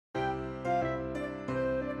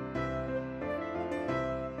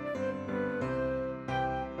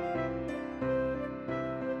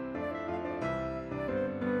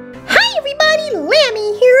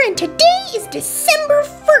Lammy here, and today is December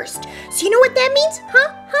 1st. So you know what that means?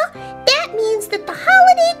 That means that the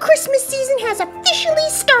holiday Christmas season has officially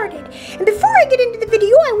started. And before I get into the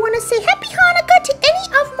video, I want to say Happy Hanukkah to any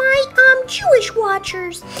of my Jewish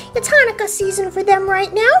watchers. It's Hanukkah season for them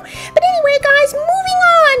right now. But anyway, guys, moving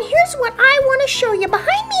on. Here's what I want to show you.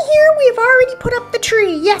 Behind me here, we've already put up the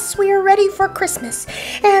tree. Yes, we are ready for Christmas.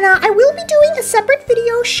 And I will be doing a separate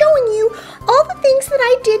video showing you all the things that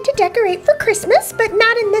I did to decorate for Christmas, but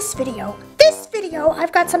not in this video. This video,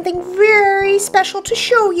 I've got something very special to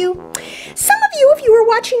show you. Some of you, if you were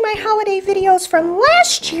watching my holiday videos from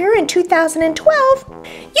last year in 2012,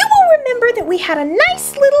 you will remember that we had a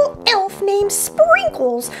nice little elf named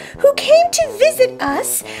Sprinkles who came to visit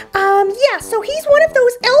us. So he's one of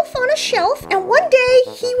those elf on a shelf, and one day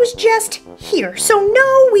he was just here. So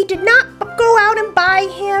no, we did not go out and buy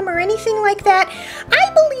him or anything like that. I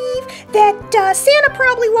believe that Santa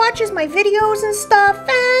probably watches my videos and stuff, and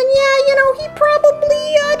yeah, you know, he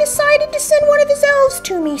probably decided to send one of his elves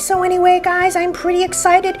to me. So anyway, guys, I'm pretty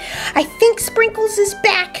excited. I think Sprinkles is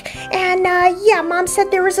back, and yeah, Mom said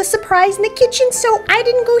there was a surprise in the kitchen, so I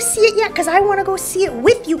didn't go see it yet because I want to go see it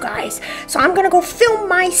with you guys. So I'm gonna go film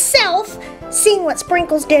myself seeing what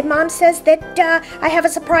Sprinkles did. Mom says that I have a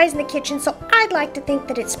surprise in the kitchen, so I'd like to think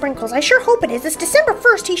that it's Sprinkles. I sure hope it is. It's December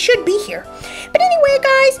 1st. He should be here. But anyway,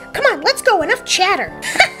 guys, come on, let's go. Enough chatter.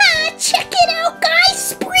 Check it out, guys.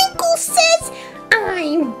 Sprinkles says,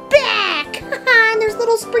 I'm back. And there's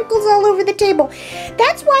little sprinkles all over the table.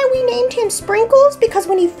 That's why we named him Sprinkles, because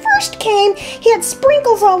when he first came, he had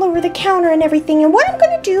sprinkles all over the counter and everything. And what I'm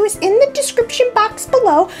going to do is in the description box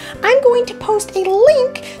below, I'm going to post a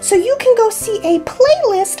link so you can go see a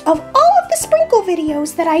playlist of all of the sprinkle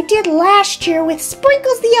videos that I did last year with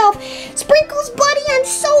Sprinkles the Elf. Sprinkles, buddy, I'm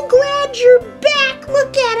so glad you're back.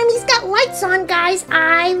 Look at him. He's got lights on, guys.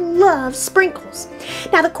 I love Sprinkles.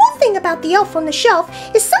 Now, the cool thing about the elf on the shelf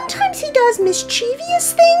is sometimes he does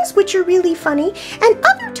mischievous things, which are really funny, and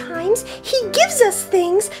other times he gives us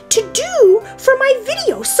things to do for my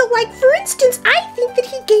videos. So, like, for instance, I think that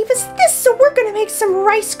he gave us this, so we're going to make some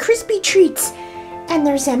Rice Krispie treats. And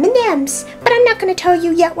there's M&Ms, but I'm not going to tell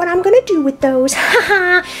you yet what I'm going to do with those.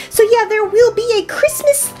 Haha. So yeah, there will be a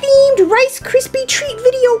Christmas-themed Rice Krispie treat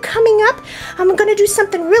video coming up. I'm going to do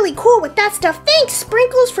something really cool with that stuff. Thanks,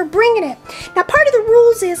 Sprinkles, for bringing it. Now, part of the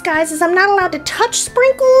rules is, guys, is I'm not allowed to touch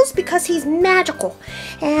Sprinkles because he's magical.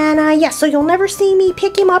 And yeah, so you'll never see me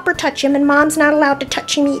pick him up or touch him, and Mom's not allowed to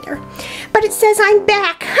touch him either. But it says I'm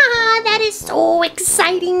back. Haha, that is so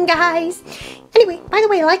exciting, guys. Anyway, by the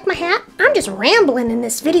way, I like my hat. I'm just rambling in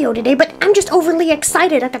this video today, but I'm just overly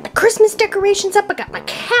excited. I got the Christmas decorations up, I got my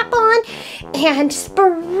cap on, and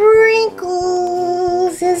Sprinkles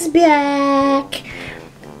is back.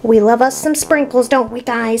 We love us some Sprinkles, don't we,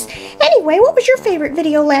 guys? Anyway, what was your favorite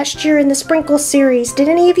video last year in the Sprinkles series? Did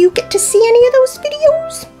any of you get to see any of those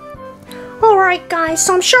videos? Alright, guys,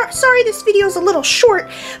 so I'm sorry this video's a little short,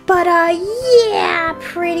 but yeah,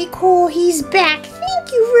 pretty cool. He's back.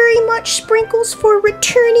 Thank you very much, Sprinkles, for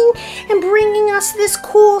returning and bringing us this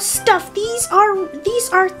cool stuff. These are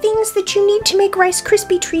things that you need to make Rice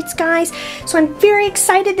Krispie treats, guys. So I'm very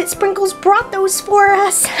excited that Sprinkles brought those for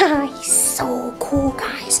us. He's so cool,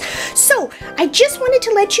 guys. So I just wanted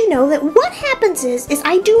to let you know that what happens is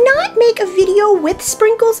I do not make a video with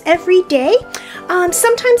Sprinkles every day.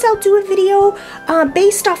 Sometimes I'll do a video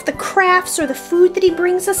based off the crafts or the food that he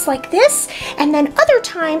brings us like this, and then other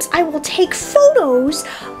times I will take photos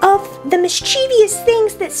of the mischievous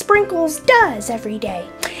things that Sprinkles does every day,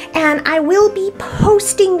 and I will be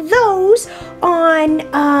posting those on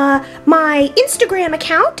my Instagram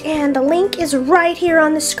account, and the link is right here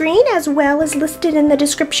on the screen as well as listed in the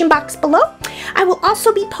description box below. I will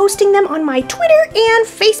also be posting them on my Twitter and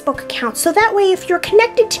Facebook account, so that way if you're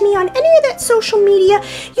connected to me on any of that social media,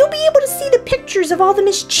 you'll be able to see the pictures of all the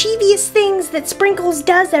mischievous things that Sprinkles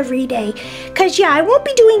does every day. Because yeah, I won't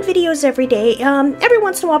be doing videos every day. Every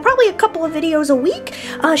once in a while, probably a couple of videos a week,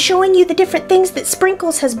 showing you the different things that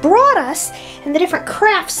Sprinkles has brought us and the different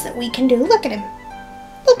crafts that we can do. Look at him.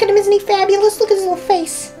 Look at him, isn't he fabulous? Look at his little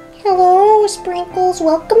face. Hello, Sprinkles,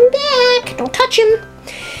 welcome back. Don't touch him.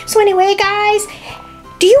 So anyway, guys,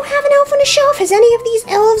 do you have an elf on a shelf? Has any of these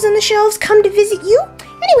elves on the shelves come to visit you?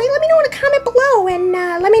 Anyway, let me know in a comment below, and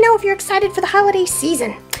let me know if you're excited for the holiday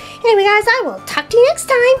season. Anyway, guys, I will talk to you next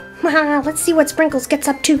time. Let's see what Sprinkles gets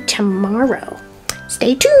up to tomorrow.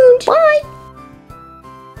 Stay tuned. Bye.